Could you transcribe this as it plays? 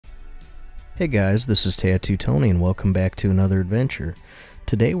Hey guys, this is Tattootony and welcome back to another adventure.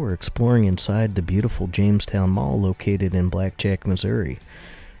 Today we're exploring inside the beautiful Jamestown Mall located in Blackjack, Missouri.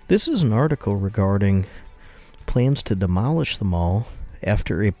 This is an article regarding plans to demolish the mall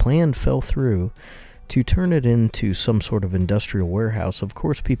after a plan fell through to turn it into some sort of industrial warehouse. Of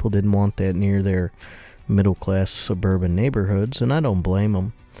course, people didn't want that near their middle-class suburban neighborhoods, and I don't blame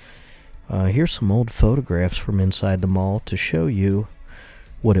them. Here's some old photographs from inside the mall to show you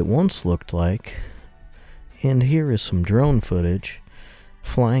what it once looked like, and here is some drone footage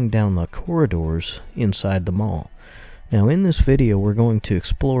flying down the corridors inside the mall. Now in this video we're going to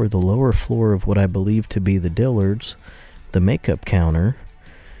explore the lower floor of what I believe to be the Dillard's, the makeup counter,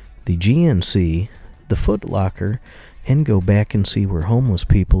 the GNC, the Foot Locker, and go back and see where homeless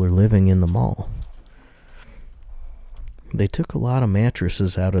people are living in the mall. They took a lot of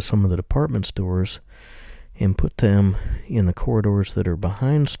mattresses out of some of the department stores and put them in the corridors that are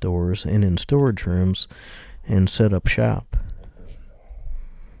behind stores and in storage rooms and set up shop.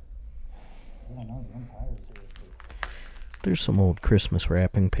 There's some old Christmas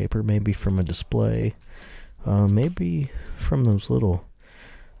wrapping paper, maybe from a display, maybe from those little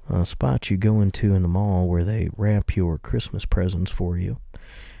spots you go into in the mall where they wrap your Christmas presents for you.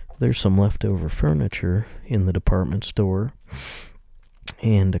 There's some leftover furniture in the department store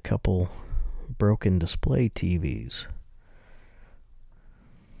and a couple broken display TVs.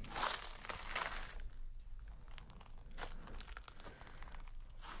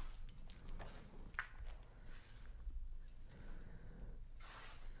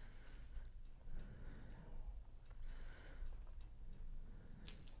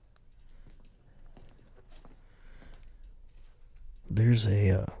 There's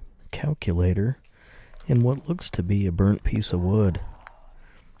a calculator and what looks to be a burnt piece of wood.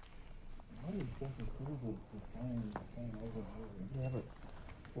 Yeah, but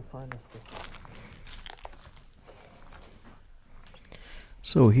we'll find this stuff.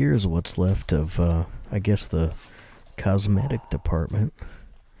 So here's what's left of, I guess, the cosmetic department.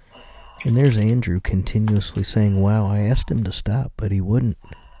 And there's Andrew continuously saying, wow, I asked him to stop, but he wouldn't.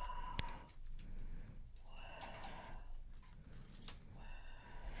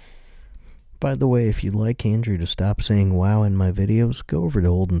 By the way, if you'd like Andrew to stop saying wow in my videos, go over to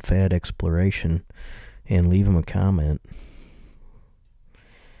Old and Fad Exploration and leave him a comment.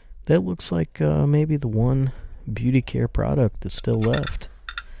 That looks like maybe the one beauty care product that's still left.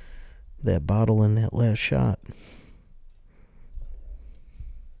 That bottle in that last shot.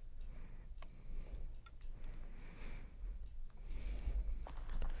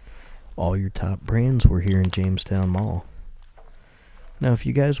 All your top brands were here in Jamestown Mall. Now, if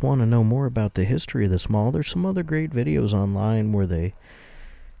you guys want to know more about the history of this mall, there's some other great videos online where they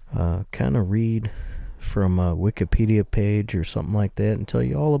kind of read from a Wikipedia page or something like that and tell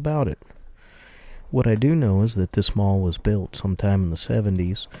you all about it. What I do know is that this mall was built sometime in the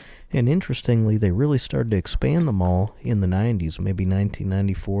 70s, and interestingly, they really started to expand the mall in the 90s, maybe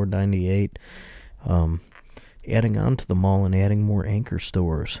 1994, 98, adding on to the mall and adding more anchor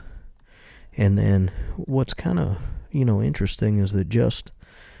stores. And then what's kind of interesting is that just,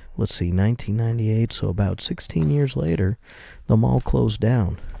 let's see, 1998, so about 16 years later, the mall closed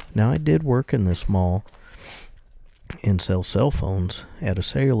down. Now, I did work in this mall and sell cell phones at a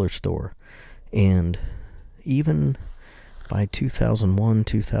cellular store, and even by 2001,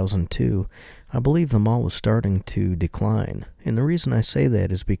 2002, I believe the mall was starting to decline. And the reason I say that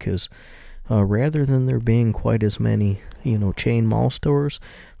is because rather than there being quite as many, chain mall stores,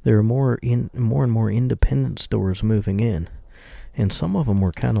 there are more and more independent stores moving in. And some of them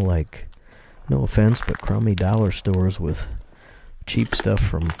were kind of like, no offense, but crummy dollar stores with cheap stuff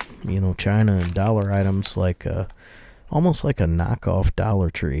from, China and dollar items, like almost like a knockoff Dollar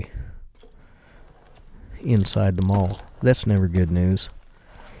Tree inside the mall. That's never good news.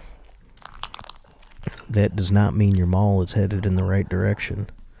 That does not mean your mall is headed in the right direction.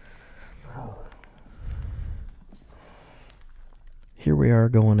 Here we are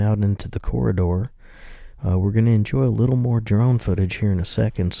going out into the corridor. We're going to enjoy a little more drone footage here in a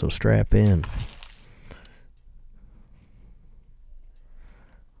second, so strap in.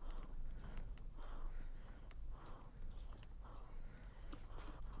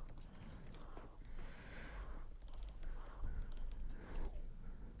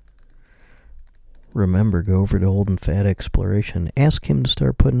 Remember, go over to Old and Fat Exploration. Ask him to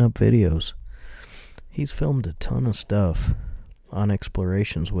start putting up videos. He's filmed a ton of stuff on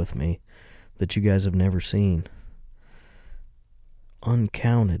explorations with me that you guys have never seen.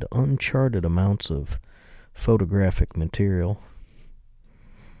 Uncounted, uncharted amounts of photographic material.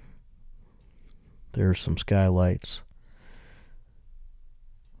 There are some skylights.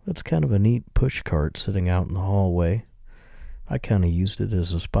 That's kind of a neat push cart sitting out in the hallway. I kind of used it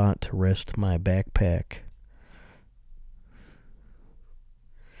as a spot to rest my backpack.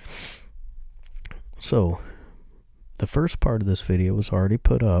 So, the first part of this video was already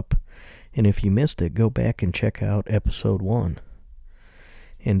put up, and if you missed it, go back and check out episode 1.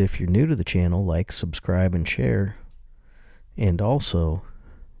 And if you're new to the channel, like, subscribe, and share. And also,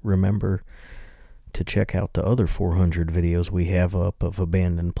 remember to check out the other 400 videos we have up of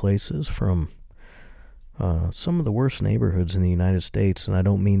abandoned places from some of the worst neighborhoods in the United States. And I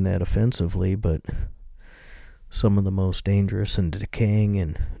don't mean that offensively, but some of the most dangerous and decaying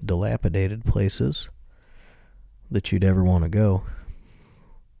and dilapidated places that you'd ever want to go.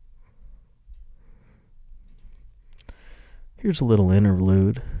 Here's a little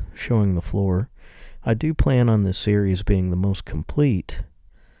interlude showing the floor. I do plan on this series being the most complete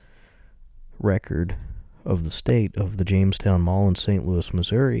record of the state of the Jamestown Mall in St. Louis,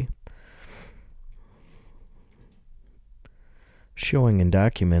 Missouri, showing and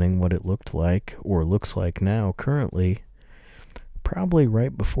documenting what it looked like, or looks like now, currently, probably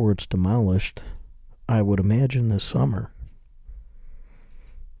right before it's demolished, I would imagine this summer.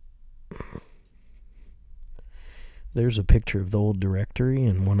 There's a picture of the old directory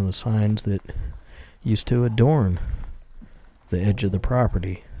and one of the signs that used to adorn the edge of the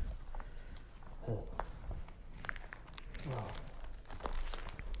property.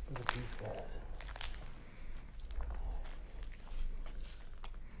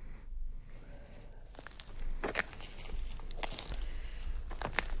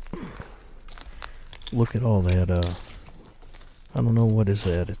 Look at all that, I don't know, what is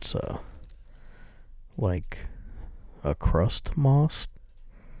that? It's, like a crust moss?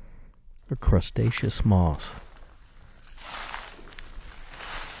 A crustaceous moss.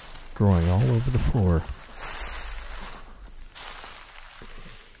 Growing all over the floor.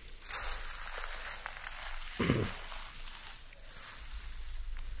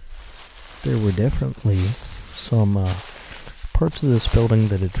 There were definitely some, parts of this building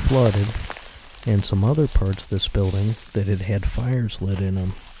that had flooded, and some other parts of this building that had had fires lit in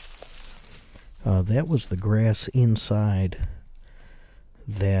them. That was the grass inside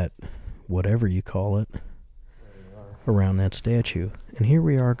that, whatever you call it, around that statue. And here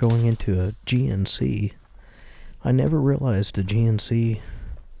we are going into a GNC. I never realized a GNC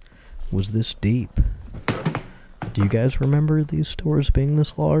was this deep. Do you guys remember these stores being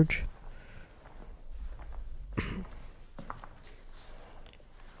this large?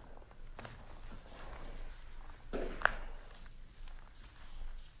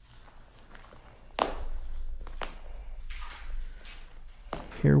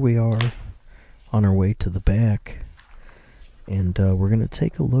 Here we are on our way to the back, and we're going to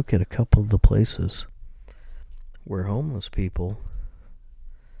take a look at a couple of the places where homeless people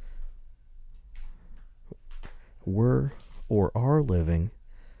were or are living.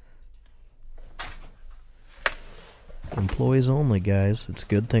 Employees only, guys. It's a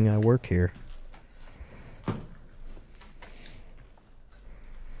good thing I work here.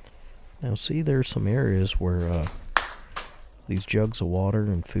 Now see, there's some areas where these jugs of water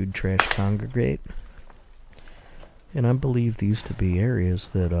and food trash congregate, and I believe these to be areas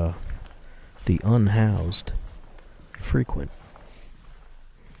that the unhoused frequent.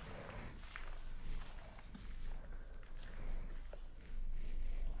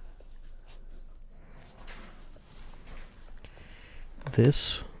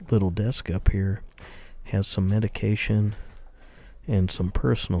 This little desk up here has some medication and some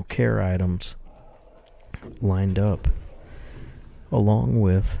personal care items lined up, along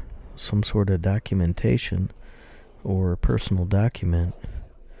with some sort of documentation or personal document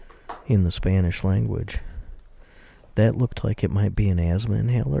in the Spanish language. That looked like it might be an asthma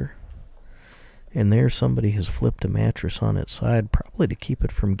inhaler. And there somebody has flipped a mattress on its side, probably to keep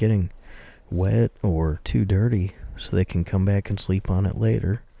it from getting wet or too dirty, so they can come back and sleep on it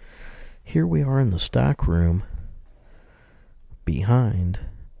later. Here we are in the stock room behind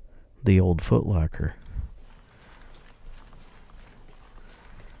the old Foot Locker.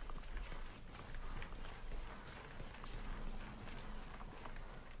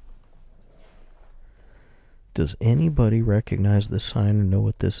 Does anybody recognize this sign and know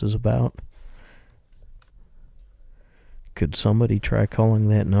what this is about? Could somebody try calling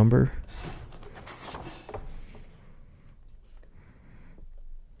that number?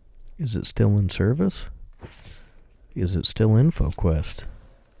 Is it still in service? Is it still InfoQuest?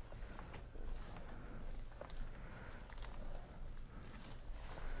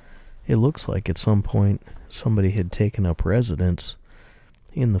 It looks like at some point somebody had taken up residence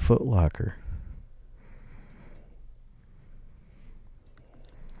in the Foot Locker.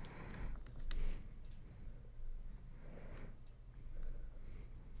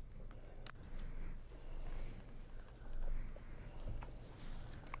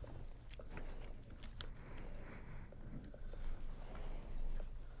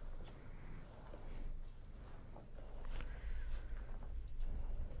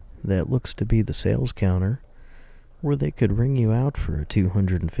 that looks to be the sales counter, where they could ring you out for a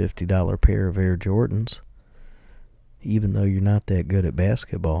 $250 pair of Air Jordans, even though you're not that good at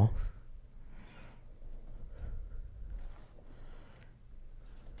basketball.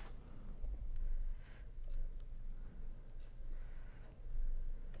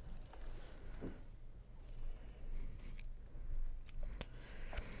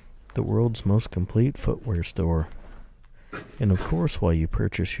 The world's most complete footwear store. And of course, while you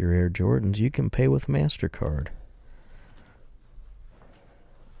purchase your Air Jordans, you can pay with MasterCard.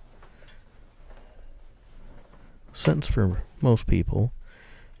 Since for most people,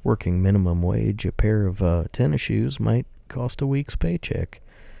 working minimum wage, a pair of tennis shoes might cost a week's paycheck,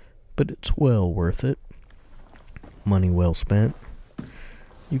 but it's well worth it. Money well spent.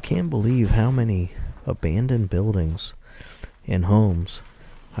 You can't believe how many abandoned buildings and homes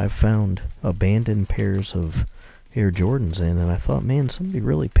I've found abandoned pairs of Air Jordans in, and I thought, man, somebody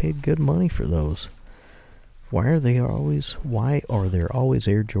really paid good money for those. Why are there always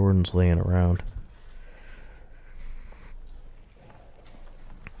Air Jordans laying around?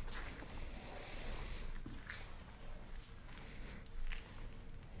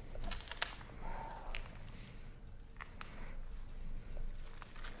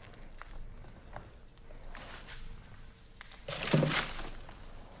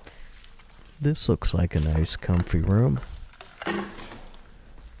 This looks like a nice, comfy room.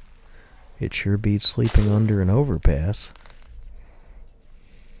 It sure beats sleeping under an overpass.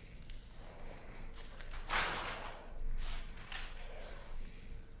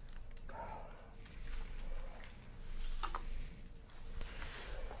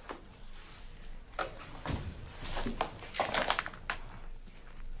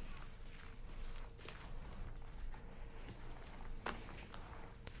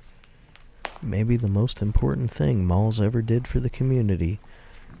 Maybe the most important thing malls ever did for the community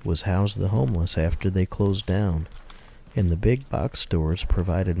was house the homeless after they closed down. And the big box stores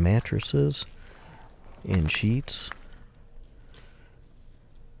provided mattresses and sheets.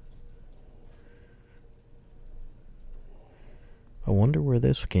 I wonder where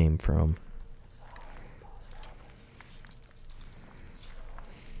this came from.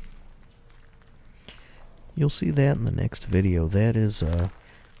 You'll see that in the next video. That is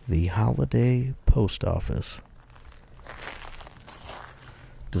the Holiday Post Office.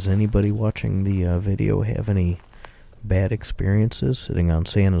 Does anybody watching the video have any bad experiences sitting on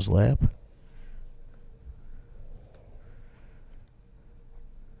Santa's lap?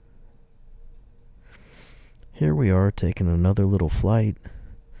 Here we are taking another little flight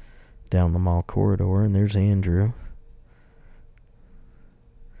down the mall corridor, and there's Andrew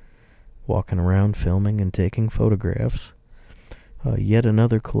walking around filming and taking photographs. Yet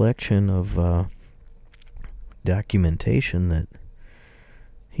another collection of documentation that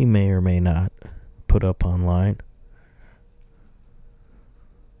he may or may not put up online.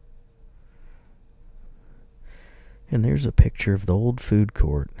 And there's a picture of the old food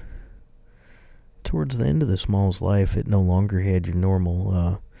court. Towards the end of this mall's life, it no longer had your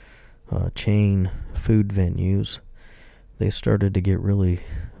normal chain food venues. They started to get really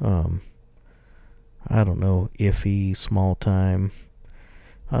iffy, small time.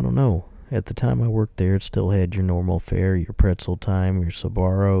 I don't know. At the time I worked there, it still had your normal fare, your pretzel time, your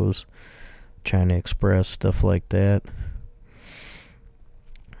Sbarros, China Express, stuff like that.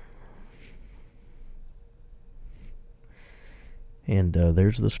 And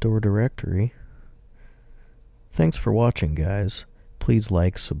there's the store directory. Thanks for watching, guys. Please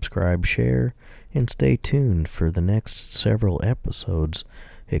like, subscribe, share, and stay tuned for the next several episodes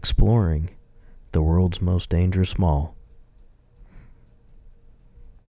exploring the world's most dangerous mall.